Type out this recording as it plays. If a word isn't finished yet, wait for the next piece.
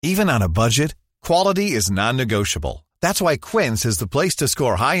Even on a budget, quality is non-negotiable. That's why Quince is the place to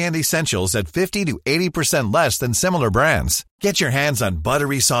score high-end essentials at 50 to 80% less than similar brands. Get your hands on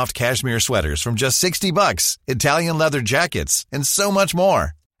buttery soft cashmere sweaters from just $60, Italian leather jackets, and so much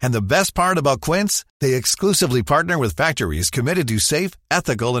more. And the best part about Quince, they exclusively partner with factories committed to safe,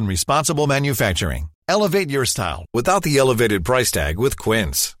 ethical, and responsible manufacturing. Elevate your style without the elevated price tag with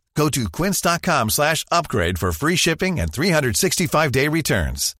Quince. Go to quince.com/upgrade for free shipping and 365-day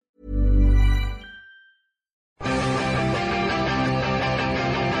returns.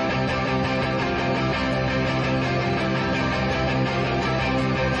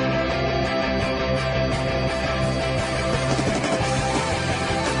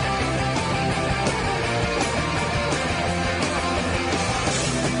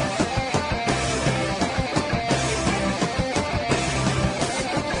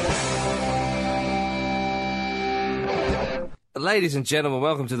 Ladies and gentlemen,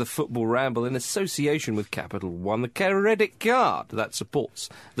 welcome to the Football Ramble in association with Capital One, the credit card that supports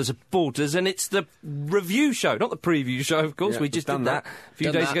the supporters, and it's the review show, not the preview show, of course. Yeah, we just did that a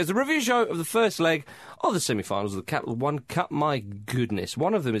few days ago. It's the review show of the first leg of the semi-finals of the Capital One Cup. My goodness,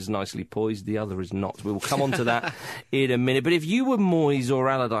 one of them is nicely poised, the other is not. We will come on to that in a minute. But if you were Moyes or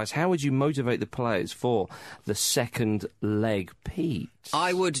Allardyce, how would you motivate the players for the second leg, Pete?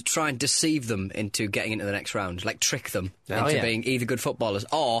 I would try and deceive them into getting into the next round, like trick them into being either good footballers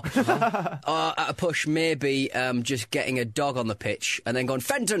or at a push maybe just getting a dog on the pitch and then going,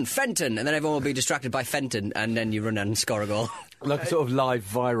 Fenton, and then everyone will be distracted by Fenton and then you run and score a goal. Like a sort of live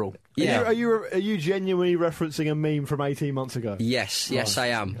viral. Yeah. Are you genuinely referencing a meme from 18 months ago? Yes, I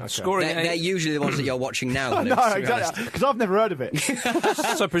am. Okay. They're usually the ones that you're watching now. No, exactly, because I've never heard of it.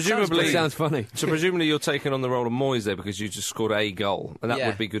 So presumably, sounds funny. So presumably you're taking on the role of Moyes there because you just scored a goal, and that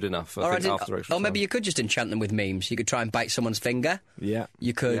would be good enough. I think after extra or maybe time. you could just enchant them with memes. You could try and bite someone's finger. Yeah.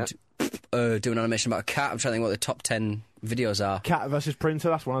 You could do an animation about a cat. I'm trying to think what the top 10 videos are. Cat versus Printer,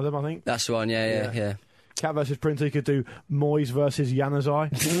 that's one of them, I think. That's the one. Yeah. Cat versus Printer, you could do Moyes versus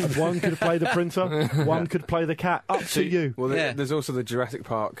Januzaj. One could play the Printer, one could play the cat. Up to you. Well, there's also the Jurassic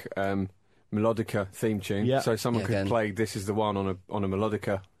Park Melodica theme tune. Yeah. So someone could play This Is the One on a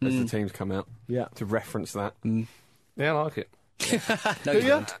Melodica as the teams come out. Yeah. To reference that. Yeah, I like it. No, you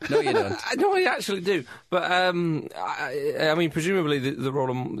don't. No, you don't. No, I actually do. But I mean, presumably the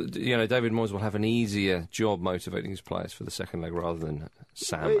role of David Moyes will have an easier job motivating his players for the second leg rather than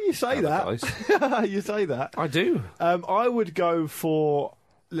Sam. Well, you say Allardyce. that. You say that. I do. I would go for.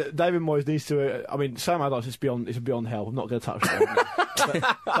 David Moyes needs to. I mean, Sam Allardyce is beyond help. I'm not going to touch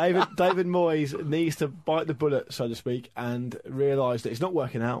that. But David Moyes needs to bite the bullet, so to speak, and realise that it's not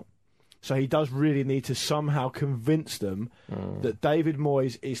working out. So he does really need to somehow convince them that David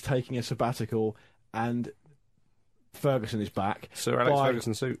Moyes is taking a sabbatical and Ferguson is back. Sir Alex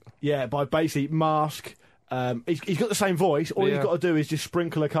Ferguson suit. Yeah, by basically mask. He's got the same voice. All you've got to do is just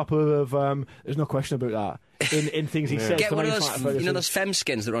sprinkle a couple of. There's no question about that. In things he says. Get to one of make those, fun of those fem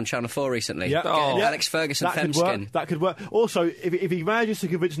skins that were on Channel 4 recently. Yeah. Get an Alex Ferguson that fem could work. skin. That could work. Also, if he manages to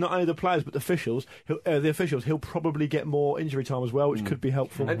convince not only the players but the officials, he'll probably get more injury time as well, which could be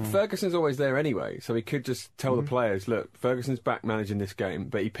helpful. And Ferguson's always there anyway, so he could just tell the players, look, Ferguson's back managing this game,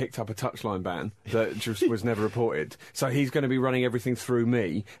 but he picked up a touchline ban that just was never reported. So he's going to be running everything through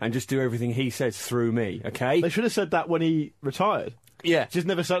me and just do everything he says through me, okay? They should have said that when he retired. Yeah. Just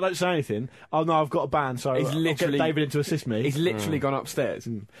never say, don't say anything. Oh, no, I've got a ban, so I'll get David in to assist me. He's literally gone upstairs.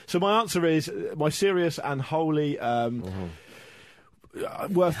 So my answer is, my serious and wholly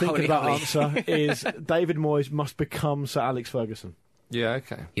worth thinking about answer is David Moyes must become Sir Alex Ferguson. Yeah,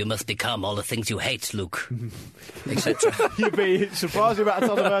 okay. You must become all the things you hate, Luke. Etc. You'd be surprised about the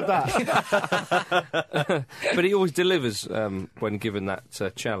time I've heard that. But he always delivers when given that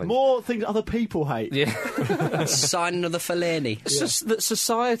challenge. More things other people hate. Yeah. Sign another Fellaini. That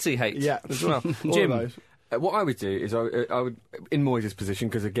society hates as well. All Jim, of those. What I would do is I would, in Moyes' position,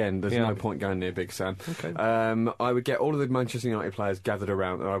 because again, there's no point going near Big Sam. Okay. I would get all of the Manchester United players gathered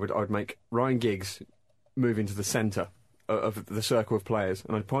around, and I would make Ryan Giggs move into the centre of the circle of players,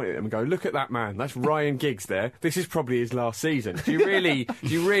 and I'd point at him and go, look at that man, that's Ryan Giggs there. This is probably his last season. Do you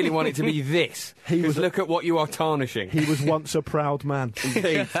really want it to be this? Because look at what you are tarnishing. He was once a proud man.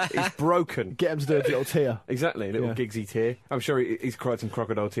 Indeed. He's broken. Get him to do a little tear. Exactly, a little Giggsy tear. I'm sure he's cried some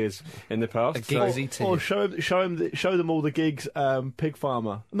crocodile tears in the past. A Giggsy tear. Or show them all the Giggs pig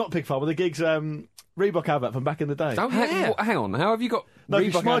farmer. Not pig farmer, the Giggs Reebok advert from back in the day. Oh, hang on, how have you got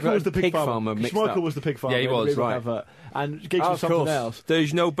Reebok Schmeichel was the pig farmer mixed up? Schmeichel was the pig farmer. Yeah, he was, Reebok right. advert. And Giggs was something else.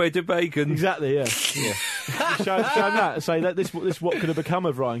 There's no better bacon. Exactly, yeah. show him that. Say that this what could have become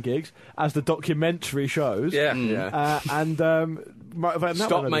of Ryan Giggs, as the documentary shows. Yeah. And motivate them.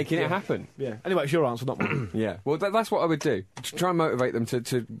 Stop making it happen. Yeah. Anyway, it's your answer, not mine. Yeah. Well, that's what I would do. Try and motivate them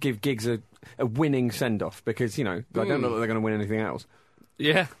to give Giggs a winning send-off because, I don't know that they're going to win anything else.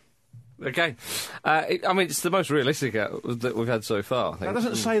 Yeah. Okay. It's the most realistic that we've had so far. I think. That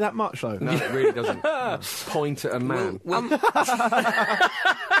doesn't say that much, though. No, it really doesn't. Point at a man.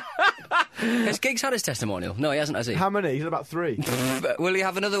 Has Giggs had his testimonial? No, he hasn't, has he? How many? He's at about 3. Will he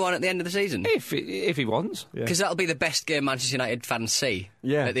have another one at the end of the season? If he wants. Because that'll be the best game Manchester United fans see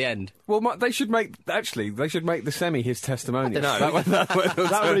at the end. Well, they should make the semi his testimonial. I don't know.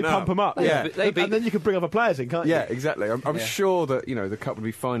 That really pump him up. Yeah. And then you can bring other players in, can't you? Yeah, exactly. I'm sure that, the Cup would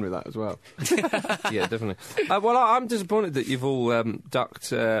be fine with that as well. Yeah, definitely. I'm disappointed that you've all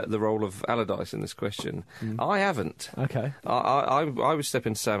ducked the role of Allardyce in this question. I haven't. Okay. I would step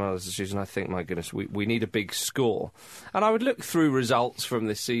into Sam Allardyce's shoes and I think, my goodness, we need a big score. And I would look through results from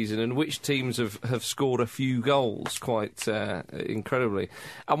this season and which teams have scored a few goals quite incredibly.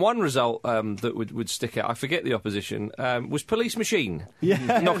 And one result that would stick out, I forget the opposition, was Police Machine.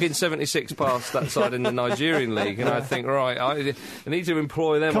 Yeah. Knocking 76 past that side in the Nigerian league. And I think, right, I need to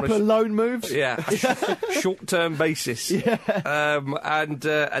employ them couple of loan moves. Yeah, short-term basis. Yeah.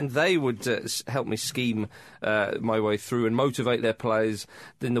 And they would help me scheme my way through and motivate their players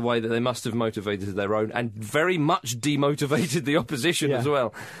in the way that they must have motivated their own, and very much demotivated the opposition as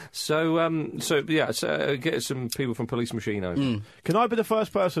well. So get some people from Police Machine over. Can I be the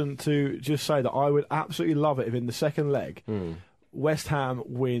first person to just say that I would absolutely love it if in the second leg West Ham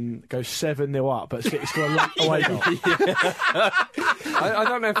goes 7-0 up, but City score a away goal. I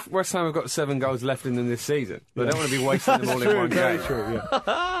don't know if West Ham have got 7 goals left in them this season. They don't want to be wasting them all in one Very game. true,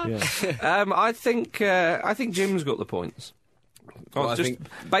 yeah. I think Jim's got the points. Well, just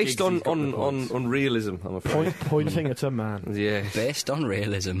based on realism, I'm afraid. Pointing at a man. Yeah. Based on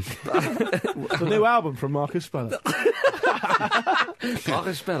realism. The new album from Marcus Speller.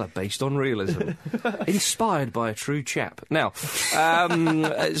 Marcus Speller, based on realism. Inspired by a true chap. Now,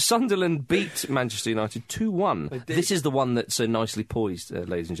 Sunderland beat Manchester United 2-1. This is the one that's so nicely poised,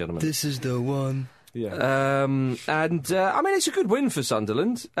 ladies and gentlemen. This is the one. Yeah. It's a good win for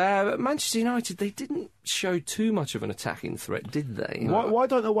Sunderland. Manchester United, they didn't show too much of an attacking threat, did they? Why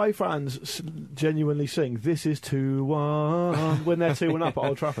don't away fans genuinely sing "This is 2-1" when they're 2-1 up at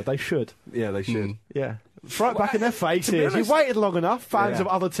Old Trafford? They should. Yeah, they should. Yeah. Throw it back in their faces. You've waited long enough, fans of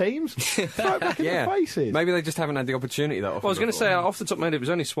other teams. Throw it back in their faces. Maybe they just haven't had the opportunity that often. Well, I was going to say, off the top of my head, it was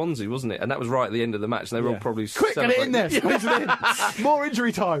only Swansea, wasn't it? And that was right at the end of the match. And they were all probably quick, get it in there. Squeeze it in. More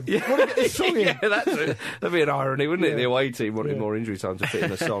injury time. Yeah. Want to get this song in. Yeah, that's it. That'd be an irony, wouldn't it? The away team wanted more injury time to fit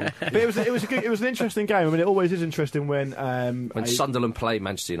in a song. But it was an interesting game. I mean, it always is interesting when Sunderland play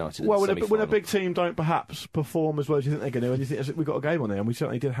Manchester United. Well, when a big team don't perhaps perform as well as you think they're going to, and you think we've got a game on there, and we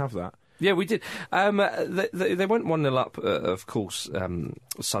certainly did have that. Yeah, we did. They went 1-0 up, of course,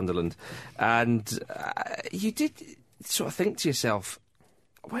 Sunderland, and you did sort of think to yourself,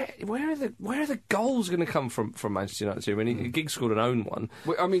 where are the goals going to come from Manchester United? I mean, Giggs scored an own one.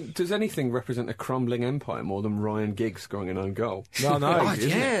 Well, I mean, does anything represent a crumbling empire more than Ryan Giggs scoring an own goal? No.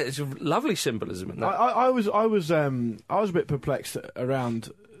 Yeah, it's a lovely symbolism in that. I was a bit perplexed around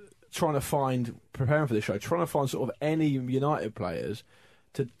preparing for this show, trying to find sort of any United players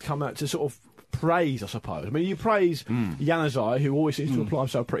to come out to sort of praise, I suppose. I mean, you praise Januzaj, who always seems to apply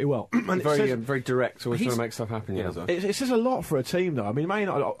himself pretty well. And very direct, always trying to make stuff happen, Januzaj. It says a lot for a team, though. I mean, Man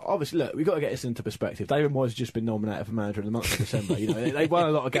United, obviously, look, we've got to get this into perspective. David Moyes has just been nominated for manager in the month of December. they won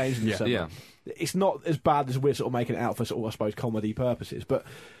a lot of games in December. Yeah. It's not as bad as we're sort of making it out for sort of, I suppose, comedy purposes. But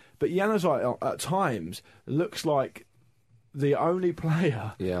Januzaj, at times, looks like the only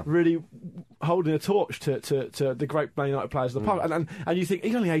player really holding a torch to the great Man United players of the park. And you think,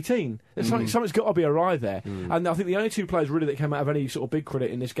 he's only 18. There's something's got to be awry there. And I think the only two players really that came out of any sort of big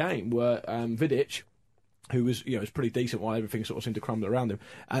credit in this game were Vidic, who was pretty decent while everything sort of seemed to crumble around him,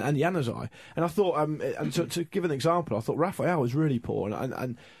 and Januzaj. And I thought, and to give an example, I thought Raphael was really poor. And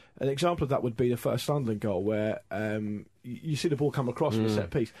an example of that would be the first Sunderland goal, where you see the ball come across from a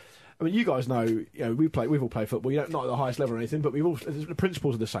set piece. I mean, you guys know, we've all played football. Not at the highest level or anything, but the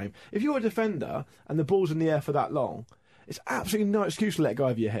principles are the same. If you're a defender and the ball's in the air for that long, it's absolutely no excuse to let go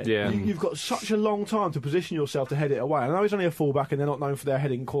over your head. Yeah. You've got such a long time to position yourself to head it away. I know he's only a fullback and they're not known for their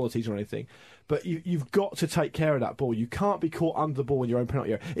heading qualities or anything, but you've got to take care of that ball. You can't be caught under the ball in your own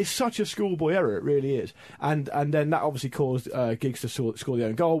penalty area. It's such a schoolboy error, it really is. And then that obviously caused Giggs to score the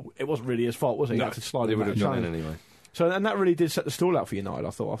own goal. It wasn't really his fault, was it? He had to slide they in would that have done it challenge. anyway. So, and that really did set the stall out for United, I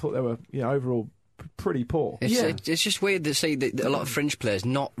thought. I thought they were, overall pretty poor. It's just weird to see that a lot of fringe players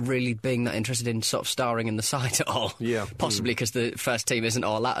not really being that interested in sort of starring in the side at all. Yeah. Possibly because the first team isn't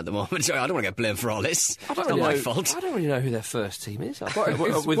all that at the moment. So I don't want to get blamed for all this. It's not my fault. I don't really know who their first team is.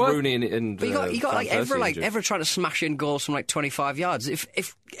 With Rooney and But you got like Van Persie Evra trying to smash in goals from like 25 yards. If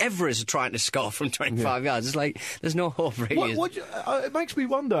Evra is trying to score from 25 yards, it's like there's no hope really. It makes me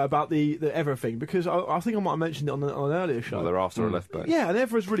wonder about the Evra thing, because I think I might have mentioned it on an earlier show. Well, they're after a left back. Yeah, and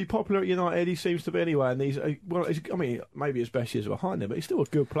Evra's really popular at United. He seems to be anyway, and maybe his best years are behind him, but he's still a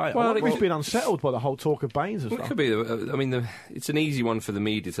good player. Well, he's been unsettled by the whole talk of Baines and stuff. It could be. It's an easy one for the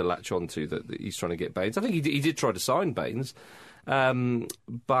media to latch on to that he's trying to get Baines. I think he did try to sign Baines.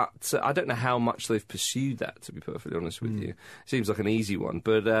 But I don't know how much they've pursued that, to be perfectly honest with you. Seems like an easy one,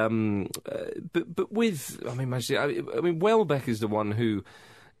 but Welbeck is the one who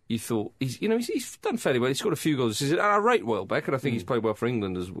you thought he's done fairly well. He's scored a few goals. And I rate Welbeck, and I think he's played well for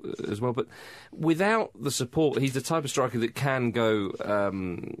England as well. But without the support, he's the type of striker that can go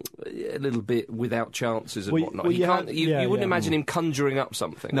a little bit without chances and whatnot. You wouldn't imagine him conjuring up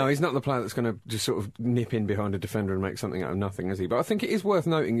something. No, he's not the player that's going to just sort of nip in behind a defender and make something out of nothing, is he? But I think it is worth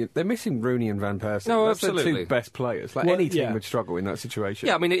noting they're missing Rooney and Van Persie. No, that's absolutely. the two best players. Any team would struggle in that situation.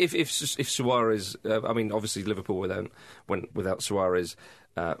 Yeah, I mean, if Suarez, obviously Liverpool went without Suarez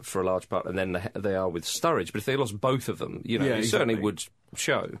for a large part, and then they are with Sturridge. But if they lost both of them, it certainly would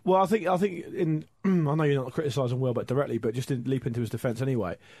show. Well, I think I know you're not criticising Welbeck directly, but just to leap into his defence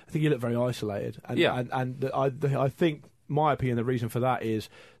anyway, I think he looked very isolated. And I think my opinion, the reason for that is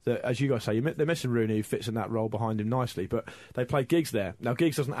that, as you guys say, they're missing Rooney, who fits in that role behind him nicely, but they play Giggs there. Now,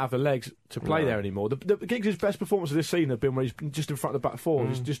 Giggs doesn't have the legs to play there anymore. The Giggs' best performances this season have been when he's just in front of the back four,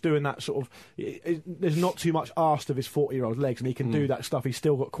 just doing that sort of... There's not too much asked of his 40-year-old legs, and he can do that stuff he's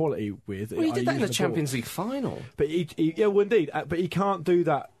still got quality with. Well, he did that in the Champions League final. But indeed, but he can't do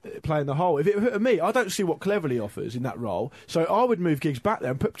that playing the hole. If it were me, I don't see what Cleverley offers in that role, so I would move Giggs back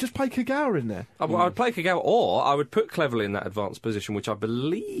there and just play Kagawa in there. I'd play Kagawa, or I would put Cleverley in that advanced position, which I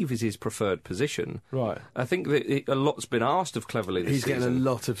believe is his preferred position. Right. I think that a lot's been asked of Cleverley this season. He's getting a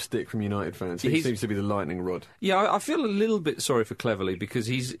lot of stick from United fans. He seems to be the lightning rod. Yeah, I feel a little bit sorry for Cleverley, because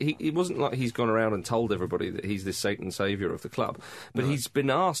it wasn't like he's gone around and told everybody that he's the Satan saviour of the club, but he's been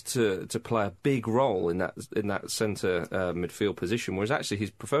asked to play a big role in that centre midfield position, whereas actually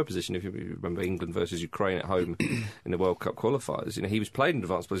his preferred position, if you remember England versus Ukraine at home in the World Cup qualifiers, he was played in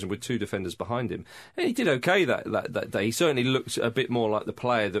advanced position with two defenders behind him, and he did okay that day. He certainly looked a bit more like the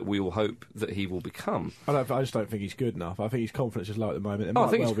player that we will hope that he will become. I just don't think he's good enough. I think his confidence is low at the moment. It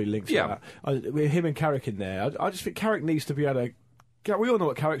might well be linked to that. With him and Carrick in there, I just think Carrick needs to be able to... We all know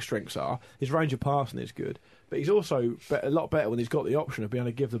what Carrick's strengths are. His range of passing is good, but he's also a lot better when he's got the option of being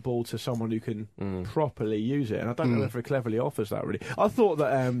able to give the ball to someone who can properly use it, and I don't know if he cleverly offers that, really. I thought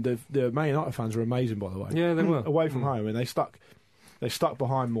that the Man United fans were amazing, by the way. Yeah, they were. Away from home, and they stuck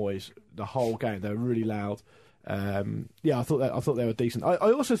behind Moyes the whole game. They were really loud. I thought they were decent. I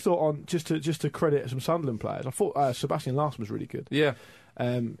also thought, just to credit some Sunderland players, I thought Sebastian Larsson was really good. Yeah.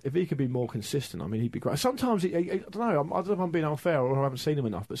 If he could be more consistent, he'd be great. Sometimes I don't know. I don't know if I'm being unfair or I haven't seen him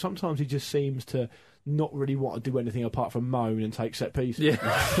enough, but sometimes he just seems to not really want to do anything apart from moan and take set pieces. Yeah,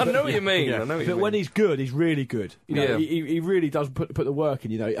 I know what you mean. Yeah. I know what you but mean. when he's good, he's really good. He really does put the work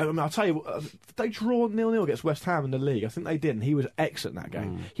in. I'll tell you, they draw 0-0 against West Ham in the league. I think they did, and he was excellent in that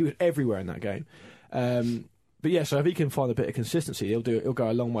game. He was everywhere in that game. But yeah, so if he can find a bit of consistency, he'll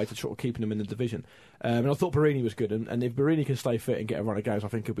go a long way to sort of keeping him in the division. And I thought Barini was good, and if Barini can stay fit and get a run of games, I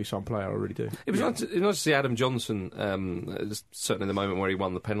think he'll be some player. I really do. It was nice to see Adam Johnson, certainly the moment where he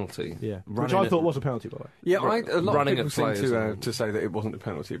won the penalty. Yeah, which I thought was a penalty, by the way. Yeah, a lot of people seem to say that it wasn't a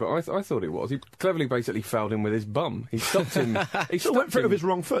penalty, but I thought it was. He cleverly basically fouled him with his bum. He stopped him. He went through with his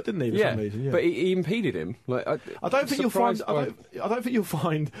wrong foot, didn't he? For some reason, yeah. But he impeded him. I don't think you'll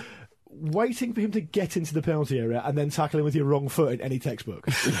find waiting for him to get into the penalty area and then tackle him with your wrong foot in any textbook.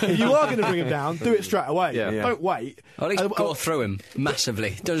 If you are going to bring him down, do it straight away. Yeah. Don't wait. Or at least go through him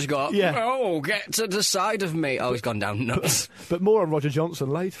massively. Don't just go, get to the side of me. Oh, he's gone down nuts. But more on Roger Johnson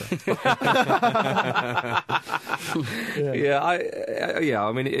later.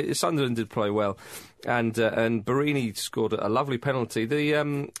 Sunderland did play well. And Barini scored a lovely penalty.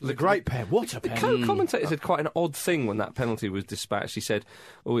 The great pen. What a pen! The commentator said quite an odd thing when that penalty was dispatched. He said,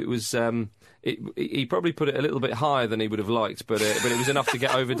 it was. He probably put it a little bit higher than he would have liked, but it was enough to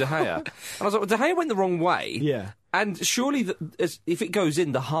get over De Gea. And I was like, well, De Gea went the wrong way. Yeah. And surely, if it goes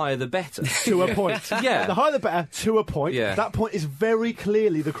in, the higher the better. To a point. Yeah. The higher the better, to a point. Yeah. That point is very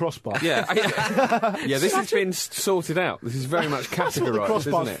clearly the crossbar. Yeah. Yeah, this has been sorted out. This is very much That's what the categorised,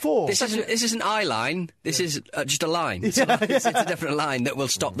 crossbar's isn't it? for. This isn't eye line. This is just a line. It's a definite line that will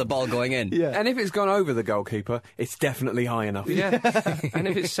stop the ball going in. Yeah. And if it's gone over the goalkeeper, it's definitely high enough. Yeah, and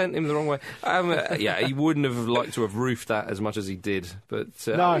if it sent him the wrong way, he wouldn't have liked to have roofed that as much as he did. But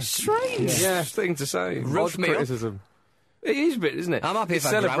No. it's strange thing to say. Roof Odd me up. criticism. It is a bit, isn't it? I'm happy if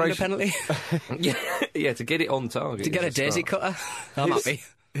His I ground a celebration- penalty. yeah, to get it on target. To get a is daisy start. cutter. I'm happy.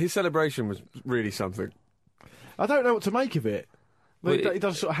 His celebration was really something. I don't know what to make of it. Well, He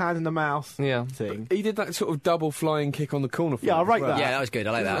does sort of hand in the mouth Yeah. thing. He did that sort of double flying kick on the corner flag. Yeah, I as rate well. that. Yeah, that was good.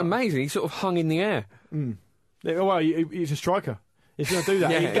 I like that. Amazing. He sort of hung in the air. Yeah, well, he's a striker. He's going to do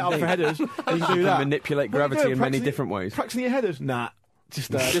that. Yeah, he can get up for indeed. headers. He can do Can that. manipulate What are you gravity doing, in many practicing- different ways. Practicing your headers? Nah.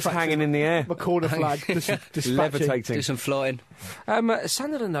 Just Hanging in the air. my corner flag. Dispatching. Levitating. Do some floating.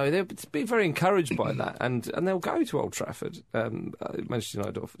 Sunderland, though, they'll be very encouraged by that, and they'll go to Old Trafford. Manchester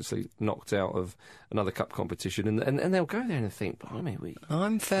United obviously knocked out of another cup competition, and they'll go there and think, blimey,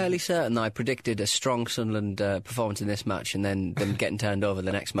 I'm fairly certain that I predicted a strong Sunderland performance in this match and then them getting turned over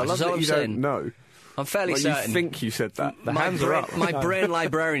the next I match. love That's all that I'm you saying. don't know. I'm fairly Like, you certain. think you said that. The my hands brain, are up. my brain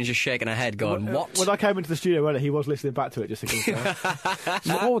librarian's just shaking her head going, what? When I came into the studio earlier, he was listening back to it just to confirm.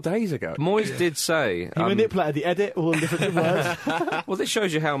 4 days ago. Moyes did say... He manipulated the edit, all the different words. well, this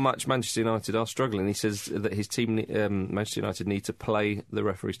shows you how much Manchester United are struggling. He says that his team, Manchester United, need to play the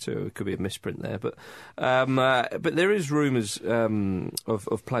referees too. It could be a misprint there, but there is rumours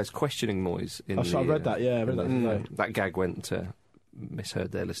of players questioning Moyes. I read that, yeah. I read that today. That gag went...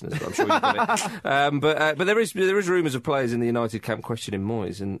 misheard their listeners, but I'm sure you got it. But there is rumours of players in the United camp questioning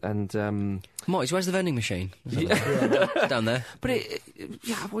Moyes, and Moyes, where's the vending machine? It's down there. but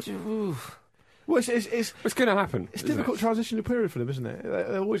what do you? Well, it's What's going to happen? a difficult transitional period for them, isn't it?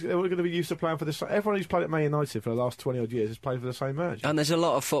 They're going to be used to playing for this. Everyone who's played at Man United for the last 20 odd years has played for the same manager. And there's a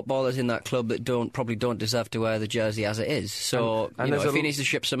lot of footballers in that club that probably don't deserve to wear the jersey as it is. So, And you know, there's if he needs to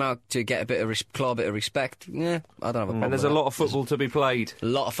ship some out to get a bit of claw a bit of respect, yeah, I don't have a problem. And there's with a that. lot of football to be played. A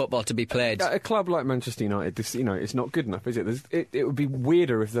lot of football to be played. At a club like Manchester United, this, it's not good enough, is it? It would be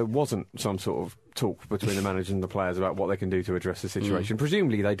weirder if there wasn't some sort of talk between the manager and the players about what they can do to address the situation.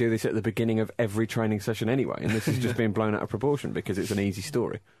 Presumably they do this at the beginning of every training session anyway, and this is just being blown out of proportion because it's an easy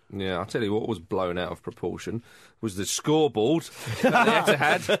story. Yeah, I'll tell you what was blown out of proportion was the scoreboard that the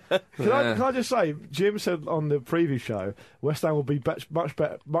Etihad. Can I just say, Jim said on the preview show, West Ham will be much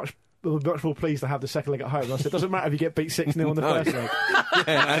more pleased to have the second leg at home. And I said, it doesn't matter if you get beat 6-0 on the first leg.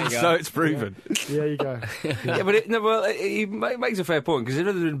 And so it's proven. There you go. Yeah, but he makes a fair point, because if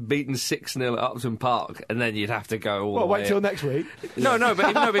it had been beaten 6-0 at Upton Park, and then you'd have to go all Well, the way... wait till next week. No,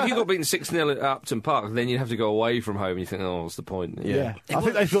 but if you got beaten 6-0 at Upton Park, then you'd have to go away from home, and you think, what's the point? Yeah. I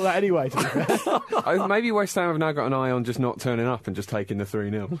think they thought that anyway, to be fair. Maybe West Ham have now got an eye on just not turning up and just taking the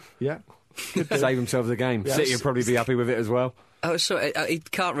 3-0. Yeah. Save themselves the game. Yeah. City will probably be happy with it as well. Oh, so he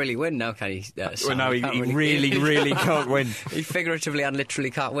can't really win now, can he? Sam? Well, no, Can't he really can't win. He figuratively and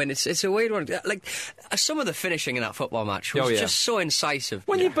literally can't win. It's a weird one. Like some of the finishing in that football match was just so incisive.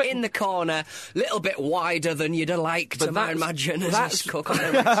 When you in the corner, little bit wider than you'd have liked. I imagine. That's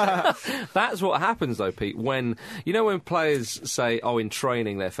what happens, though, Pete. When players say, in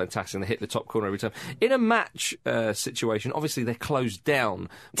training they're fantastic, and they hit the top corner every time. In a match situation, obviously they're closed down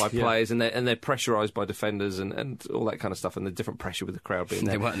by players, and they're pressurised by defenders and all that kind of stuff, and the different pressure with the crowd being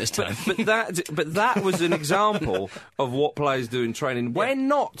there. They weren't this time. But that was an example of what players do in training. We're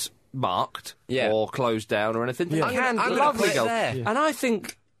not marked or closed down or anything. Yeah. They can I'm gonna lovely put it goals. there. And I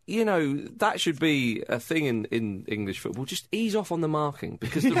think... that should be a thing in English football. Just ease off on the marking,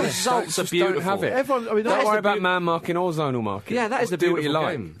 because the results are Just beautiful. don't have it. Everyone, Don't worry about man marking or zonal marking. Yeah, that is the Do what you beautiful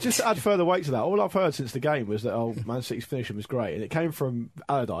like. game. Just to add further weight to that, all I've heard since the game was that Man City's finishing was great, and it came from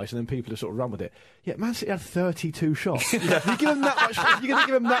Allardyce, and then people have sort of run with it. Yeah, Man City had 32 shots. You give them that much. You're going to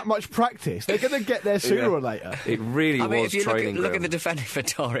give them that much practice. They're going to get there sooner or later. It really I mean, was if you training look at ground. the defending for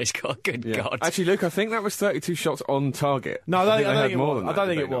Torres, good God. Actually, Luke, I think that was 32 shots on target. No, I don't think it more was. than I that, don't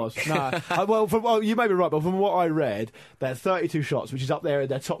did think they it not? was. No. Well, you may be right, but from what I read, they had 32 shots, which is up there in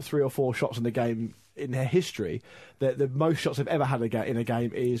their top 3 or 4 shots in the game in their history. The most shots they've ever had in a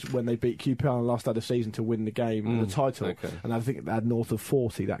game is when they beat QPR on the last day of the season to win the game, the title. Okay. And I think they had north of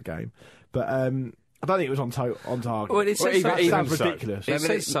 40 that game. But I don't think it was on target. Well, it says that even sounds so. ridiculous. It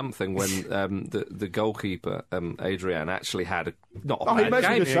says something when the goalkeeper, Adrian, actually had not a he bad makes a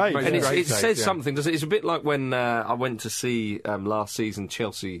game. good save, And yeah. it says yeah. something, does it? It's a bit like when I went to see last season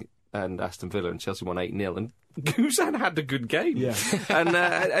Chelsea and Aston Villa, and Chelsea won 8-0, and Guzan had a good game. Yeah.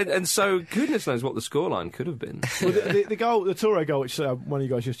 and so goodness knows what the scoreline could have been. Well, the goal, the Toure goal, which one of you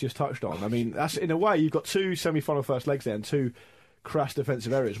guys just touched on, I mean, that's in a way, you've got two semi-final first legs there and two crass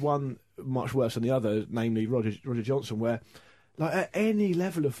defensive errors, one much worse than the other, namely Roger Johnson, where, like, at any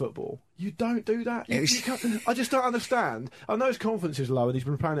level of football, you don't do that. You can't, I just don't understand. I know his confidence is low and he's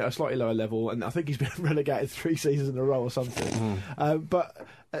been playing at a slightly lower level, and I think he's been relegated 3 seasons in a row or something.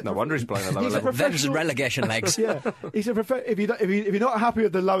 No wonder he's playing at a lower level. Them's relegation legs. Yeah, he's if you're not happy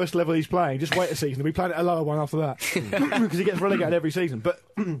with the lowest level he's playing, just wait a season. He'll be playing at a lower one after that because he gets relegated every season. But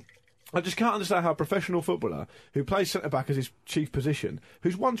I just can't understand how a professional footballer who plays centre back as his chief position,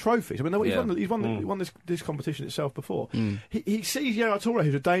 who's won trophies. I mean, he's won this competition itself before. He sees Yaya Toure,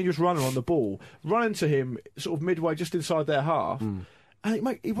 who's a dangerous runner on the ball, run into him sort of midway, just inside their half.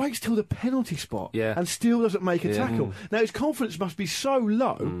 And he waits till the penalty spot and still doesn't make a tackle. Now, his confidence must be so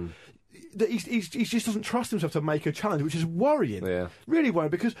low that he just doesn't trust himself to make a challenge, which is worrying. Yeah. Really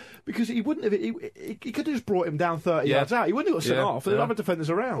worrying, because he wouldn't have. He could have just brought him down 30 yards out. He wouldn't have got sent off. There were other defenders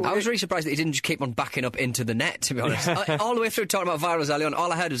around. I was really surprised that he didn't just keep on backing up into the net, to be honest. All the way through talking about virals early on,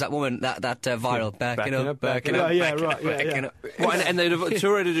 all I heard was that woman, that viral, backing up. Well, and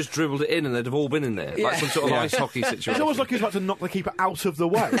Toure had just dribbled it in and they'd have all been in there. Like some sort of ice hockey situation. It's almost like he was about to knock the keeper out of the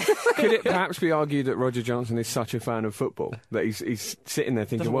way. Could it perhaps be argued that Roger Johnson is such a fan of football that he's sitting there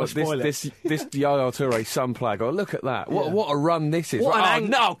thinking, well, this Yaya Toure sun flag, look at that. What a run this is.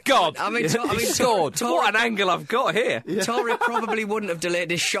 No, God. I mean, scored. What an angle I've got here. Toure probably wouldn't have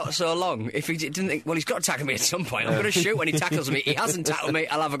delayed his shot so long if he didn't think, well, he's got to tackle me at some point. I'm going to shoot when he tackles me. He hasn't tackled me.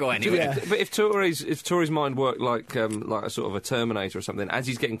 I'll have a go anyway. Yeah. But if Toure's mind worked like a sort of a Terminator or something, as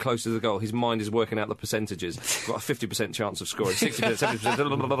he's getting closer to the goal, his mind is working out the percentages. Got a 50% chance of scoring, 60%,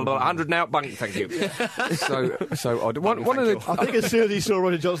 70%, 100 now, bunk, thank you. So odd. One of the, I think as soon as he saw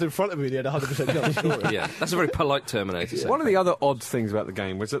Roger Johnson in front of him, he had 100% chance. Yeah, that's a very polite Terminator. One of the other odd things about the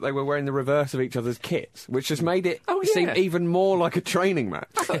game was that they were wearing the reverse of each other's kits, which just made it seem even more like a training match.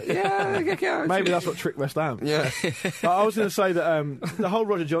 Maybe that's what tricked West Ham. Yeah. But I was going to say that the whole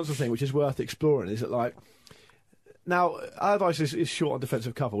Roger Johnson thing, which is worth exploring, is that, like, now, Allardyce is short on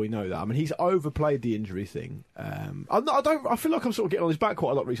defensive cover, we know that. I mean, he's overplayed the injury thing. I feel like I'm sort of getting on his back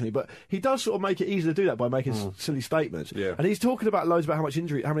quite a lot recently, but he does sort of make it easy to do that by making silly statements. Yeah. And he's talking about loads about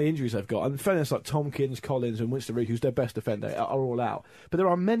how many injuries they've got. And in fairness, like Tompkins, Collins and Winston Reid, who's their best defender, are all out. But there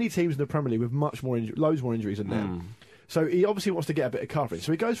are many teams in the Premier League with loads more injuries than them. So he obviously wants to get a bit of coverage.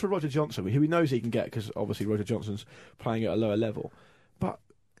 So he goes for Roger Johnson, who he knows he can get, because obviously Roger Johnson's playing at a lower level. But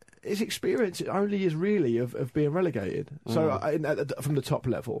his experience only is really of being relegated, so from the top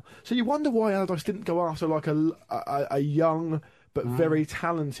level. So you wonder why Allardyce didn't go after like a young but very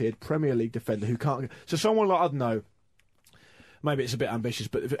talented Premier League defender who can't. So someone like, I don't know, maybe it's a bit ambitious,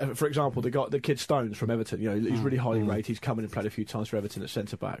 but for example, the kid Stones from Everton, he's really highly rated. He's come in and played a few times for Everton at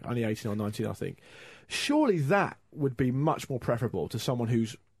centre back, only 18 or 19, I think. Surely that would be much more preferable to someone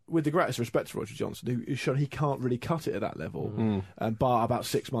who's, with the greatest respect to Roger Johnson, who's shown he can't really cut it at that level, bar about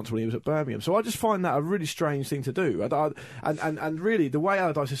 6 months when he was at Birmingham. So I just find that a really strange thing to do. And really, the way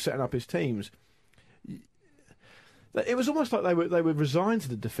Allardyce is setting up his teams, it was almost like they were resigned to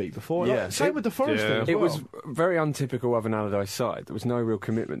the defeat before. Yeah. Like, same with the Forest thing as well. It was very untypical of an Allardyce side. There was no real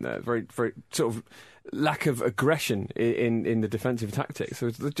commitment there. Very, very sort of lack of aggression in the defensive tactics.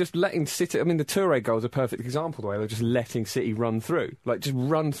 So just letting City. I mean, the Toure goal is a perfect example. The way they're just letting City run through, just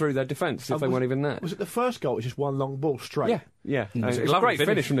run through their defence if they weren't even there. Was it the first goal? It was just one long ball straight. Yeah. It was a great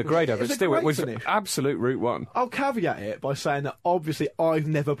finish from Negredo, but still, it was absolute route one. I'll caveat it by saying that obviously I've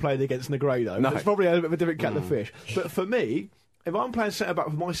never played against Negredo. No. It's probably a bit of a different kettle of fish. But for me, if I'm playing centre back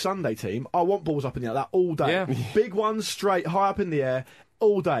with my Sunday team, I want balls up in the air, that all day. Yeah. Big ones, straight, high up in the air,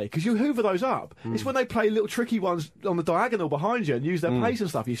 all day. Because you hoover those up. It's when they play little tricky ones on the diagonal behind you and use their pace and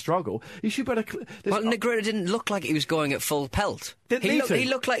stuff, you struggle. You should better... Well, Negredo didn't look like he was going at full pelt. He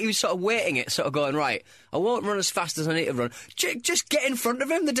looked like he was sort of waiting it, sort of going, right, I won't run as fast as I need to run. Just get in front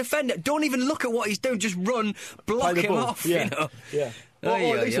of him, the defender. Don't even look at what he's doing. Just run, block him off, Yeah.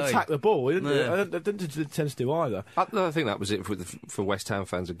 Or at least attack the ball. It didn't tend to do either. I think that was it for West Ham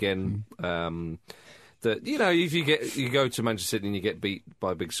fans again. That if you go to Manchester City and you get beat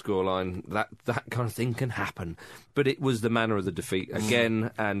by a big scoreline, that kind of thing can happen. But it was the manner of the defeat again,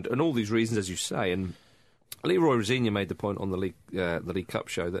 and all these reasons, as you say. And Leroy Rosenior made the point on the League Cup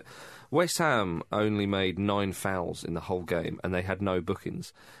show that West Ham only made 9 fouls in the whole game, and they had no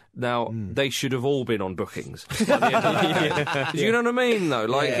bookings. Now, they should have all been on bookings by the end of the year. Do you know what I mean, though?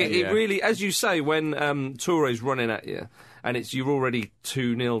 Like, it really, as you say, when Toure's running at you, and you're already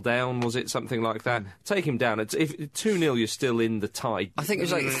 2-0 down, was it? Something like that. Take him down. If 2-0, you're still in the tie. I think it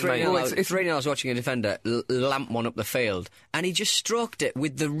was like 3-0. 3-0, I was watching a defender lamp one up the field, and he just stroked it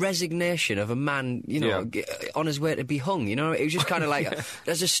with the resignation of a man, on his way to be hung. It was just kind of like,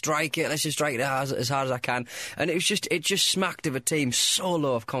 let's just strike it as hard as I can. And it just smacked of a team so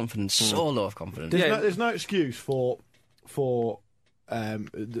low of confidence, There's no excuse for sort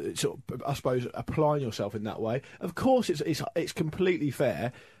of, I suppose, applying yourself in that way. Of course, it's completely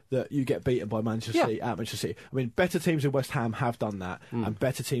fair that you get beaten by Manchester City at Manchester City. I mean, better teams in West Ham have done that, and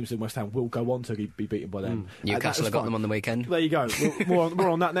better teams in West Ham will go on to be beaten by them. Newcastle have got them on the weekend. There you go. More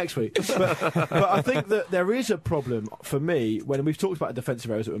on that next week. But I think that there is a problem for me when we've talked about the defensive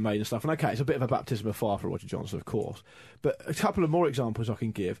errors that were made and stuff. And okay, it's a bit of a baptism of fire for Roger Johnson, of course. But a couple of more examples I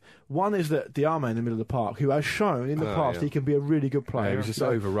can give. One is that Diarmé in the middle of the park, who has shown in the past he can be a really good player. Yeah, he was just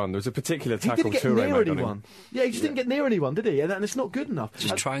overrun. There was a particular tackle he didn't get near anyone. on him. Yeah, he just didn't get near anyone, did he? And it's not good enough.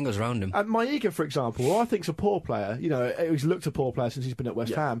 Just triangles around him. And Mayiga, for example, who I think's a poor player. He's looked a poor player since he's been at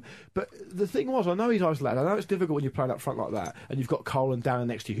West Ham. But the thing was, I know he's isolated. I know it's difficult when you're playing up front like that, and you've got Cole and Darren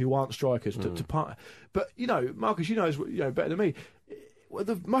next to you who aren't strikers to part. But Marcus, better than me. Well,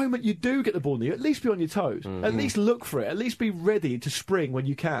 the moment you do get the ball in you, at least be on your toes. At least look for it. At least be ready to spring when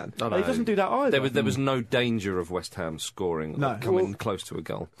you can. He doesn't do that either. There was no danger of West Ham scoring, coming close to a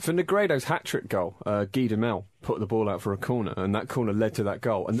goal. For Negredo's hat-trick goal, Guy Demel put the ball out for a corner, and that corner led to that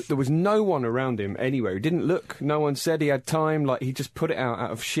goal. And there was no one around him anywhere. He didn't look. No one said he had time. He just put it out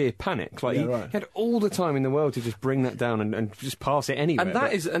of sheer panic. He had all the time in the world to just bring that down and just pass it anywhere.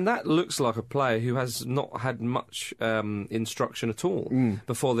 And that looks like a player who has not had much instruction at all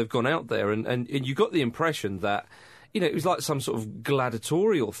before they've gone out there. And you got the impression that it was like some sort of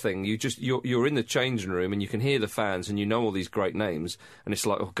gladiatorial thing. You're in the changing room and you can hear the fans and you know all these great names, and it's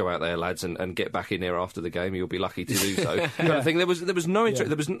like, go out there, lads, and get back in here after the game. You'll be lucky to do so. I think there was no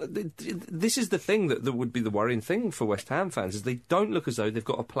interest. This is the thing that would be the worrying thing for West Ham fans, is they don't look as though they've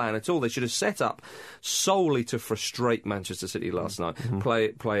got a plan at all. They should have set up solely to frustrate Manchester City last night.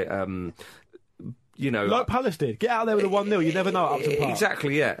 Play. Like Palace did. Get out there with a 1-0. You never know at Upton Park.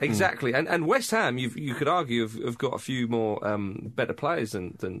 Exactly, yeah, exactly. And West Ham, you could argue, have got a few more better players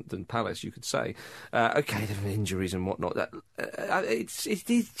than Palace, you could say. Okay, there are injuries and whatnot. It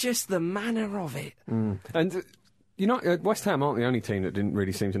is just the manner of it. And West Ham aren't the only team that didn't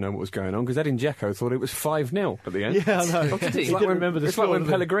really seem to know what was going on, because Edin Dzeko thought it was 5-0 at the end. Yeah, I know. It's like when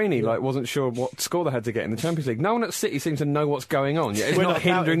Pellegrini wasn't sure what score they had to get in the Champions League. No one at City seems to know what's going on, yet it's not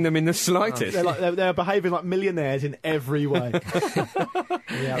hindering them in the slightest. They're behaving like millionaires in every way.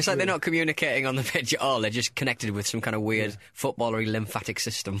 It's like they're not communicating on the pitch at all. They're just connected with some kind of weird footballery lymphatic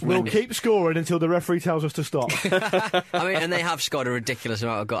system. We'll keep scoring until the referee tells us to stop. And they have scored a ridiculous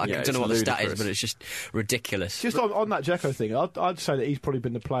amount of goals. I don't know what the stat is, but it's just ridiculous. Just on that Dzeko thing, I'd say that he's probably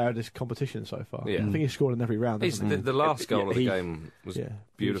been the player of this competition so far. Yeah. I think he's scored in every round. The last goal of the game was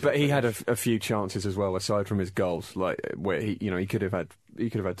beautiful. But he had a few chances as well, aside from his goals, where he could have had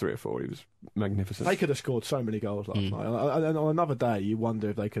 3 or 4. He was magnificent. They could have scored so many goals last night. And on another day, you wonder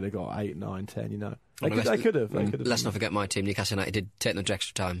if they could have got 8, 9, 10. They could have. Let's not forget my team, Newcastle United, did take them to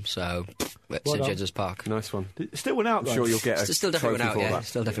extra time. So St James's Park. Nice one. Still went out. I'm sure you'll get still definitely went out. Yeah,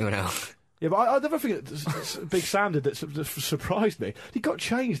 still definitely went out. Yeah, but I never think that Big Sam did that surprised me. He got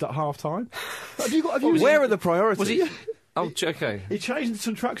changed at half time. Where are the priorities? Was he? Oh, okay. He changed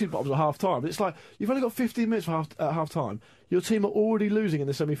some tracksuit bottoms at half time. It's like, you've only got 15 minutes at half time. Your team are already losing in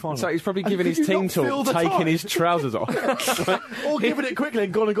the semi-final. So he's probably giving his team talk, taking his trousers off. Or giving it quickly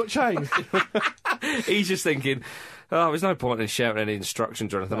and gone and got changed. He's just thinking, there's no point in shouting any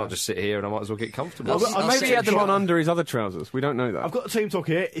instructions or anything. I'll just sit here and I might as well get comfortable. Maybe he had them on under his other trousers. We don't know that. I've got the team talk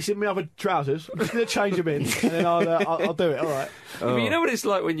here. It's in my other trousers. I'm just going to change them in, and then I'll do it. All right. But you know what it's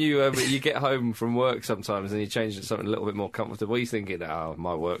like when you get home from work sometimes and you change to something a little bit more comfortable. You're thinking,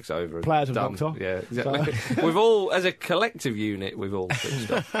 my work's over. Players have knocked off. Yeah, exactly. We've all, as a collective unit, we've all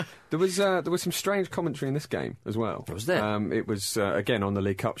switched off. There was some strange commentary in this game as well. Was there? It was, again, on the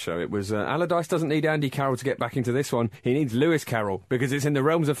League Cup show. It was, Allardyce doesn't need Andy Carroll to get back into this one. He needs Lewis Carroll, because it's in the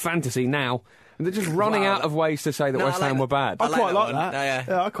realms of fantasy now. And they're just running out of ways to say that West Ham were bad. I quite like that.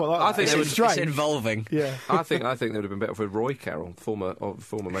 Yeah, I quite like that. I think it's involving. Yeah. I think they would have been better for Roy Carroll, former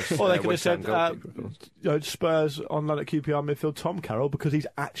Manchester Or they could have said Spurs on loan at QPR midfield Tom Carroll, because he's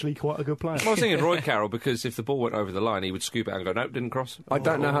actually quite a good player. Well, I was thinking Roy Carroll, because if the ball went over the line, he would scoop it out and go, nope, didn't cross. I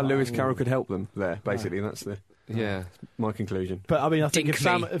don't know how Lewis Carroll could help them there, basically. That's my conclusion. But I mean, I think if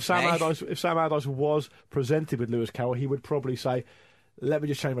Sam Allardyce was presented with Lewis Carroll, he would probably say, let me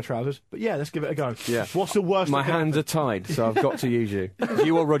just change my trousers. But yeah, let's give it a go. Yeah. What's the worst? My hands are tied, so I've got to use you.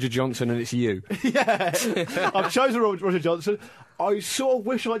 You or Roger Johnson, and it's you. Yeah, I've chosen Roger Johnson. I sort of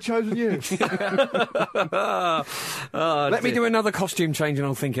wish I'd chosen you. Let me do another costume change and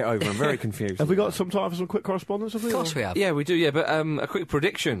I'll think it over. I'm very confused. Have we got some time for some quick correspondence? Of course we have. Yeah, we do, yeah, but a quick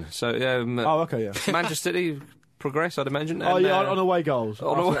prediction. So, okay, yeah. Manchester City progress, I'd imagine. And, on away goals.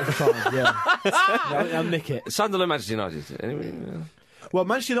 On away time, yeah. I'll nick it. Sunderland, Manchester United. Anyway, Well,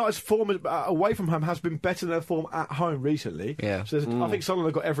 Manchester United's form away from home has been better than their form at home recently. Yeah. So I think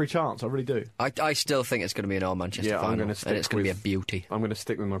Sunderland have got every chance. I really do. I still think it's going to be an all-Manchester final, and it's going to be a beauty. I'm going to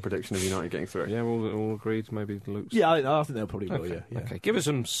stick with my prediction of United getting through. Yeah, we're all agreed. Maybe Luke's. Yeah, I think they'll probably will. Okay. Yeah. Okay, give us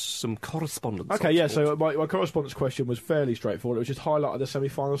some correspondence. Okay, yeah. So my correspondence question was fairly straightforward. It was just highlighted the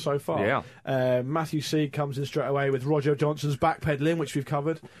semi-final so far. Yeah. Matthew C comes in straight away with Roger Johnson's backpedaling, which we've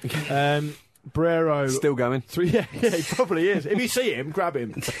covered. Brero still going. Yeah, he probably is. If you see him, grab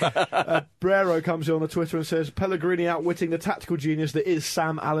him. Brero comes in on the Twitter and says Pellegrini outwitting the tactical genius that is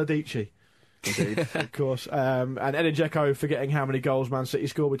Sam Allardyce. Indeed, of course. And Edin Dzeko forgetting how many goals Man City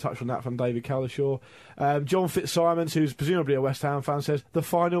scored. We touched on that from David Calishaw. John Fitzsimons, who's presumably a West Ham fan, says the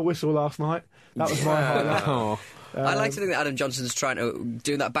final whistle last night. That was my highlight. I like to think that Adam Johnson's trying to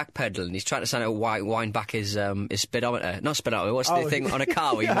do that backpedaling. He's trying to sound wind back his speedometer. Not speedometer. What's the thing on a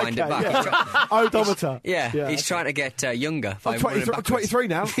car where you wind it back? Yeah. Odometer. He's trying to get younger. I'm 23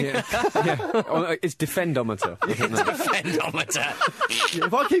 now. It's defendometer. Defendometer.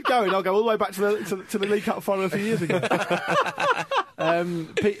 If I keep going, I'll go all the way back to the League Cup final a few years ago.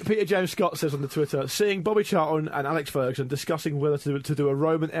 Peter James Scott says on the Twitter, seeing Bobby Charlton and Alex Ferguson discussing whether to do a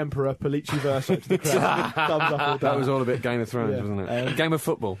Roman Emperor Pollici verso to the crowd. Thumbs up or down. That was all a bit Game of Thrones, wasn't it? Game of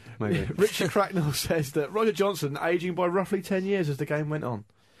football, maybe. Richard Cracknell says that Roger Johnson ageing by roughly 10 years as the game went on.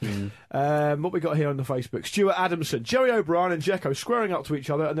 What we got here on the Facebook, Stuart Adamson, Jerry O'Brien and Dzeko squaring up to each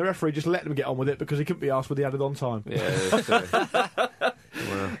other, and the referee just let them get on with it because he couldn't be asked with the added on time.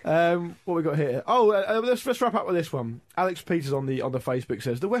 What we got here? Let's wrap up with this one. Alex Peters on the Facebook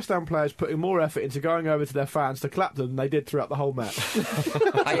says the West Ham players putting more effort into going over to their fans to clap them than they did throughout the whole match.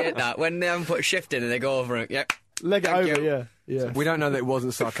 I get that when they haven't put a shift in and they go over it. Yep. Leg it over, yeah. We don't know that it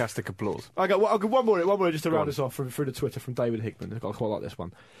wasn't sarcastic applause. I got one more just to round us off through the Twitter from David Hickman. I quite like this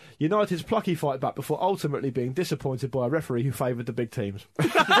one. United's plucky fight back before ultimately being disappointed by a referee who favoured the big teams.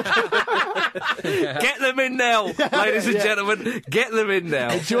 Get them in now, ladies and gentlemen. Get them in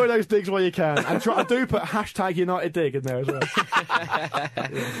now. Enjoy those digs while you can, and I do put hashtag United Dig in there as well.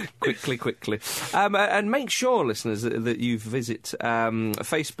 Quickly. And make sure, listeners, that you visit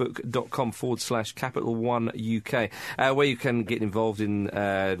facebook.com/Capital One UK, where you can get involved in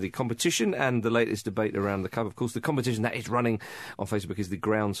the competition and the latest debate around the club. Of course, the competition that is running on Facebook is the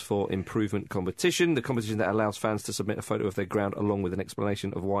Grounds for Improvement competition, the competition that allows fans to submit a photo of their ground along with an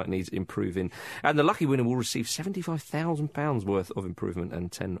explanation of why it needs improving. And the lucky winner will receive £75,000 worth of improvement,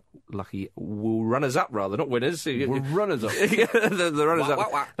 and 10 lucky runners-up, rather, not winners. Runners-up. the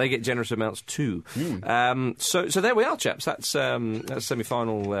runners-up, they get generous amounts too. So there we are, chaps. That's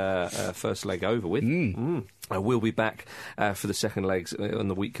semi-final first leg over with. We'll be back for the second legs on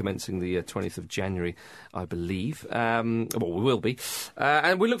the week commencing the 20th of January, I believe. We will be.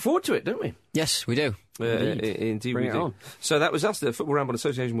 And we look forward to it, don't we? Yes, we do. Indeed, Bring we it do. on. So that was us, the Football Ramble in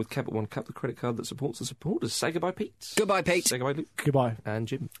association with Capital One Cup, the credit card that supports the supporters. Say goodbye, Pete. Goodbye, Pete. Say goodbye, Luke. Goodbye. And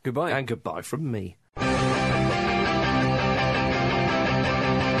Jim. Goodbye. And goodbye from me.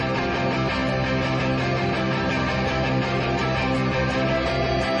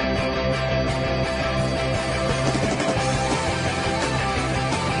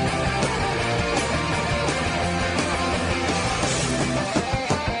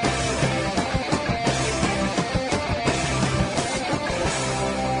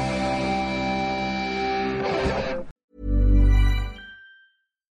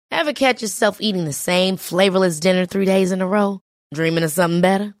 Ever catch yourself eating the same flavorless dinner 3 days in a row? Dreaming of something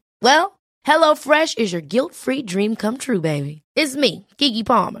better? Well, HelloFresh is your guilt-free dream come true, baby. It's me, Keke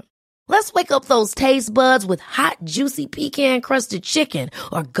Palmer. Let's wake up those taste buds with hot, juicy pecan-crusted chicken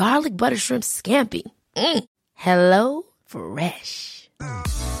or garlic butter shrimp scampi. Hello Fresh.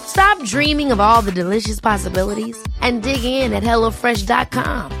 Stop dreaming of all the delicious possibilities and dig in at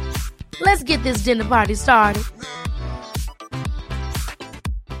HelloFresh.com. Let's get this dinner party started.